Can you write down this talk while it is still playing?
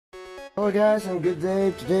Hello guys and good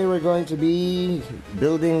day. Today we're going to be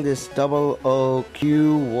building this double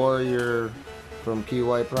OQ Warrior from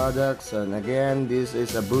QY Products, and again this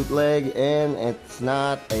is a bootleg and it's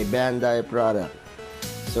not a Bandai product.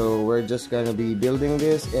 So we're just going to be building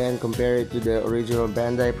this and compare it to the original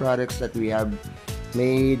Bandai products that we have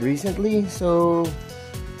made recently. So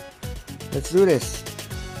let's do this.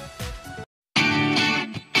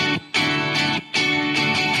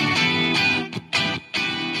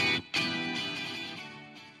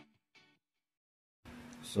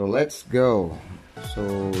 So let's go.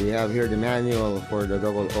 So we have here the manual for the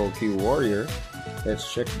double OQ Warrior. Let's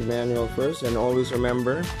check the manual first, and always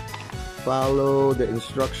remember, follow the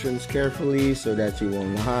instructions carefully so that you will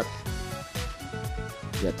not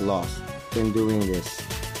get lost in doing this,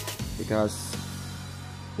 because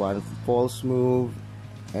one false move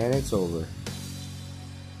and it's over.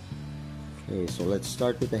 Okay, so let's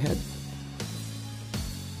start with the head.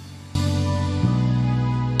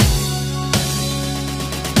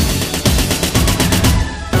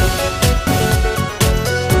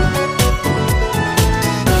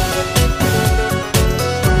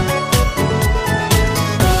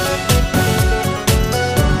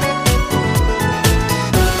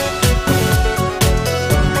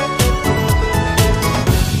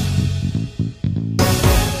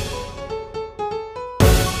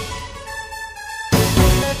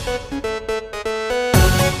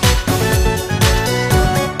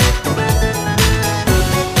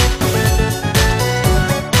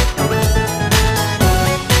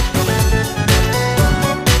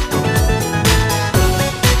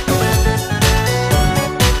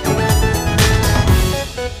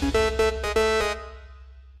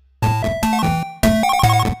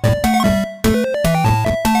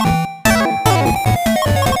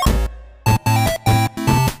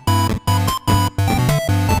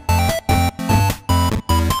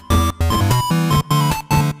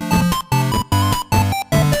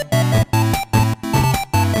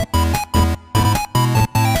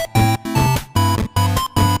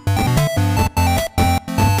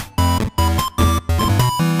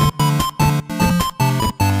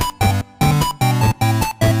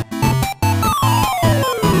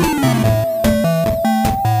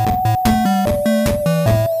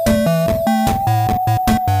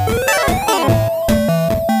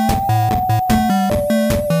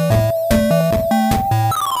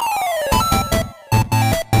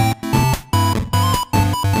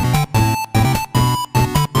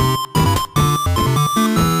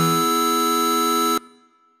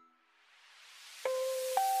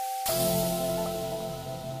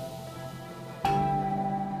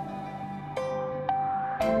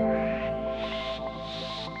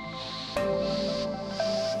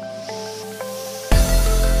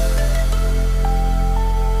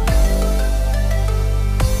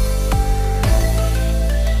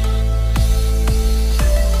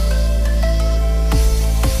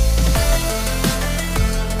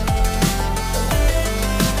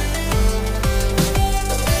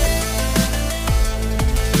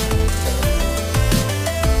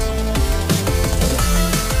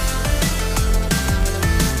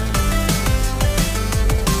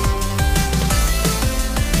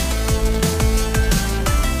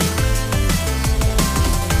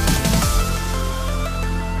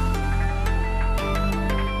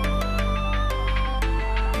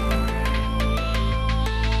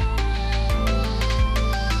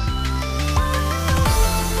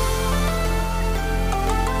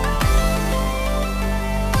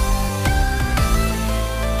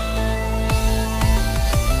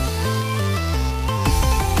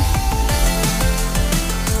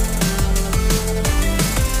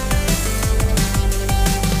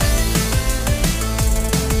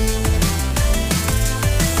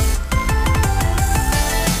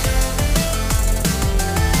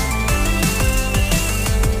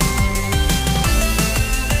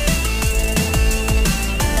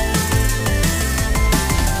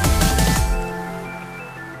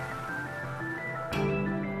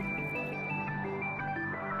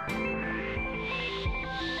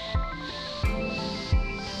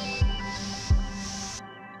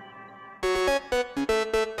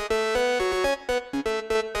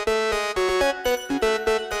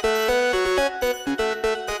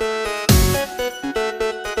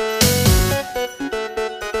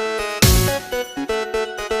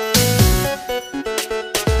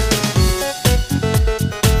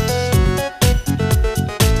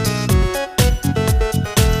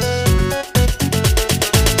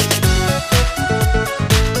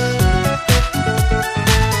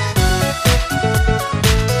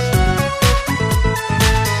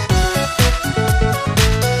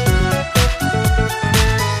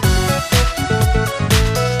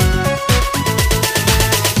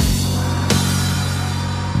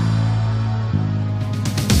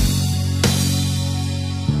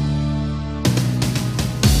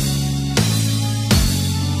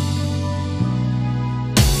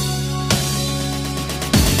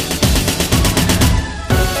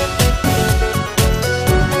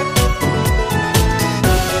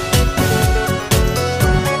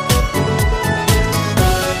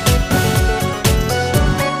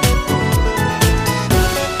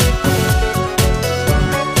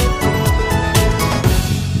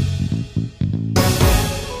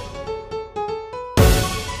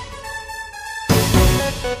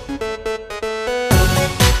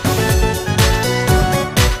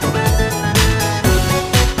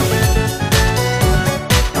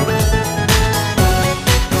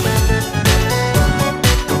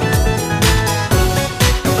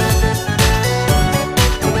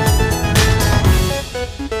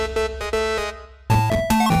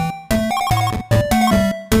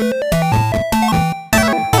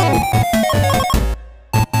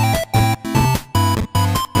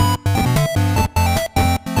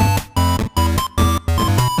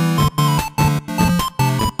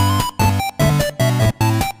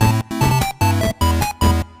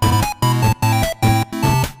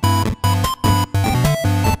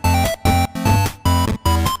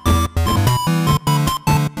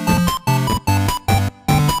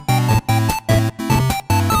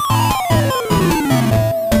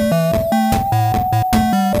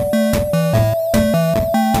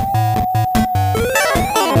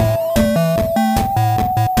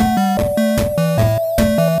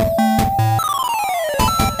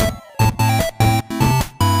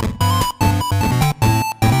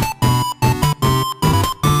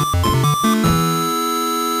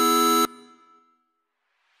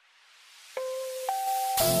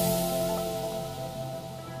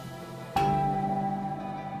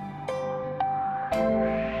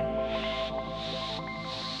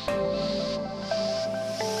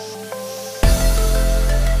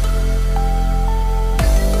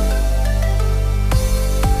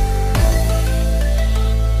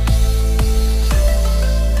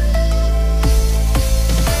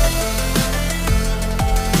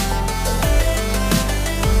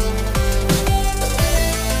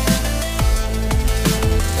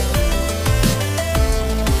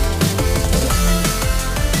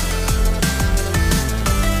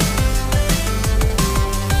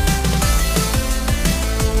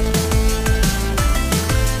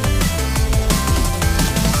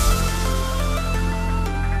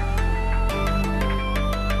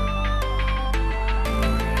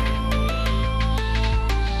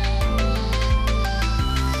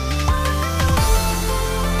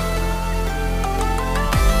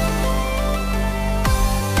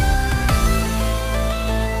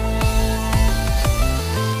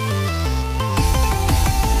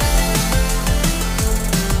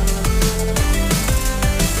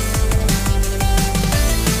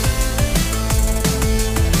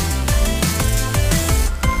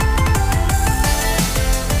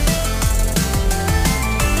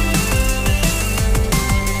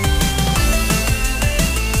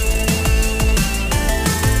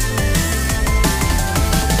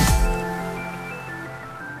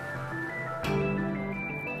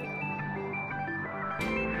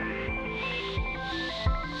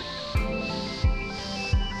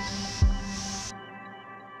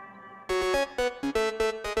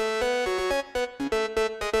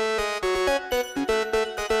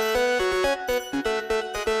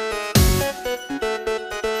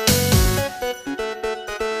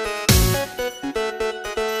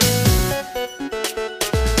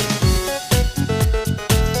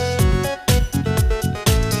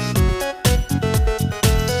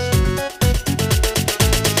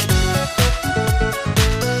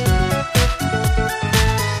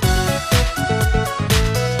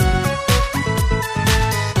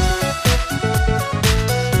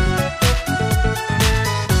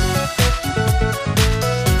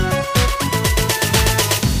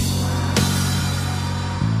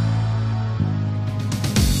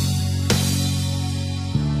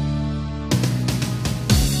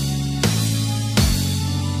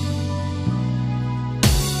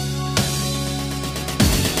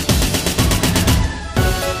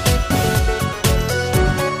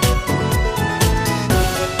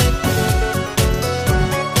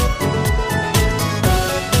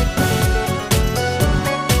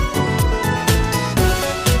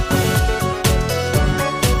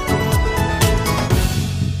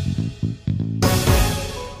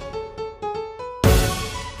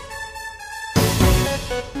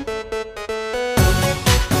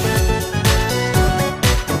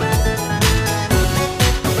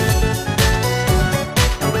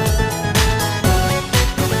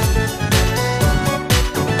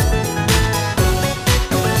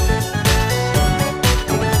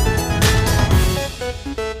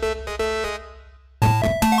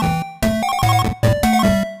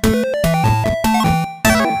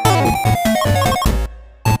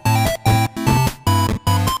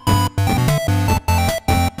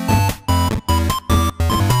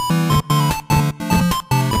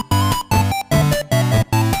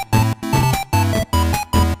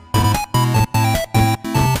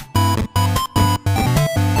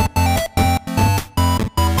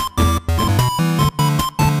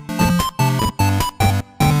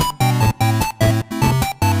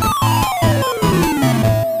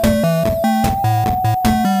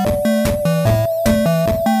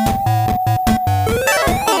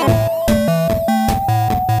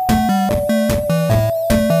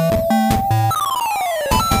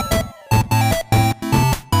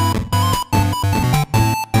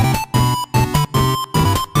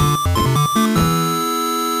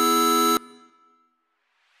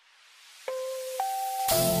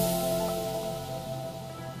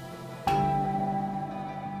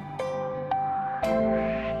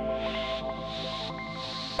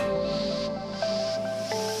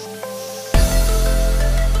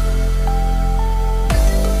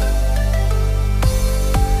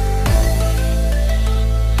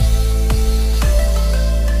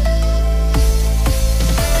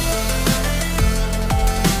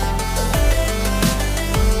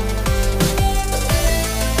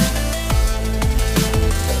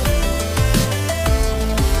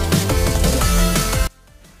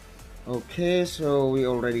 Okay, so we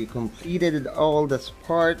already completed all the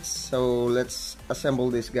parts, so let's assemble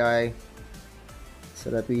this guy so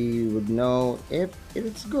that we would know if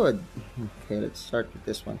it's good. Okay, let's start with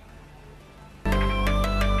this one.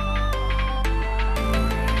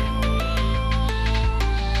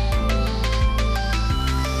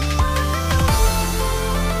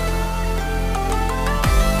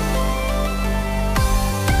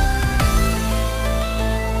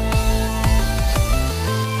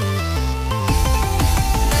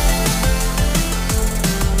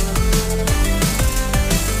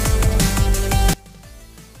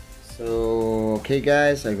 Okay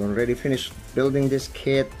guys, I've already finished building this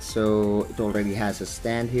kit, so it already has a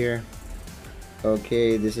stand here.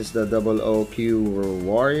 Okay, this is the 00Q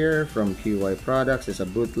Warrior from QY Products. It's a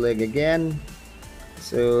bootleg again.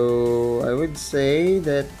 So I would say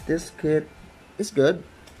that this kit is good,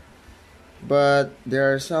 but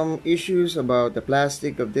there are some issues about the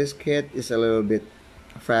plastic of this kit. Is a little bit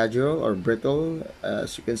fragile or brittle.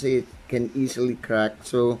 As you can see, it can easily crack.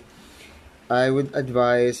 So I would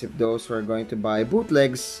advise, if those who are going to buy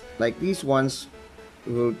bootlegs like these ones,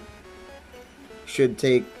 should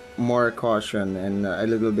take more caution and a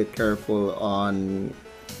little bit careful on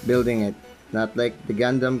building it. Not like the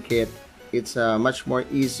Gundam kit, it's much more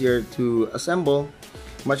easier to assemble,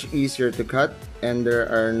 much easier to cut, and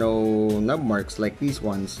there are no nub marks like these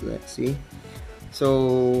ones. Let's see.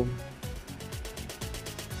 So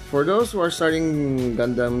for those who are starting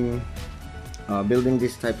Gundam, building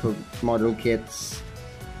this type of model kits,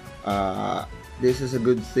 this is a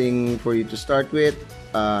good thing for you to start with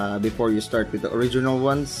before you start with the original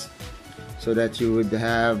ones, so that you would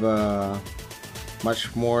have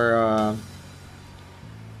much more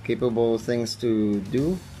capable things to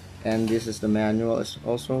do. And this is the manual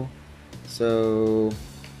also. So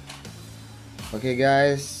okay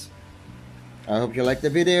guys, I hope you like the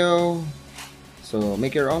video, so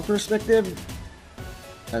make your own perspective.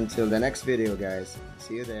 Until the next video guys,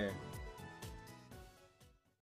 see you there.